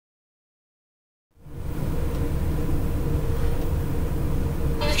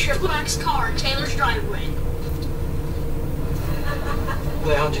picture of Mac's car in Taylor's driveway. Where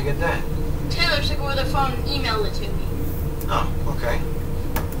the hell did you get that? Taylor took it with her phone and emailed it to me. Oh, okay.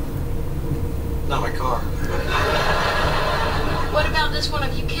 Not my car. What about this one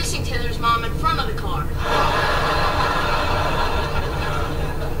of you kissing Taylor's mom in front of the car?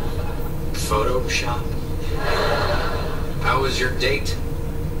 Photoshop. How was your date?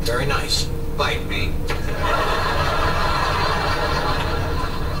 Very nice. Bite me.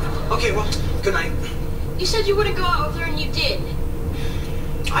 Okay, well, good night. You said you wouldn't go out with her and you did.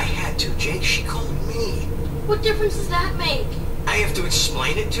 I had to, Jake. She called me. What difference does that make? I have to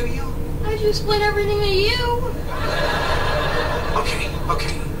explain it to you? I have to explain everything to you. Okay.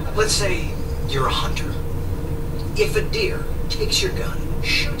 Let's say you're a hunter. If a deer takes your gun,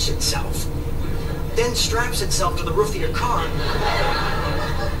 shoots itself, then straps itself to the roof of your car,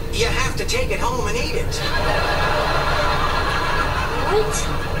 you have to take it home and eat it. What?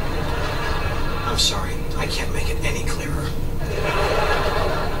 I'm sorry. I can't make it any clearer.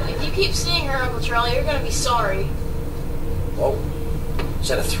 If you keep seeing her, Uncle Charlie, you're gonna be sorry. Whoa. Is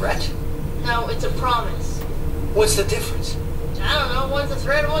that a threat? No, it's a promise. What's the difference? I don't know, one's a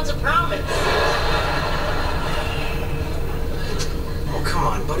threat, one's a promise. Oh, come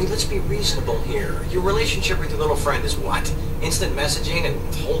on, buddy. Let's be reasonable here. Your relationship with your little friend is what? Instant messaging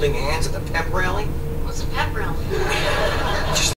and holding hands at the pep rally? What's a pep rally? Just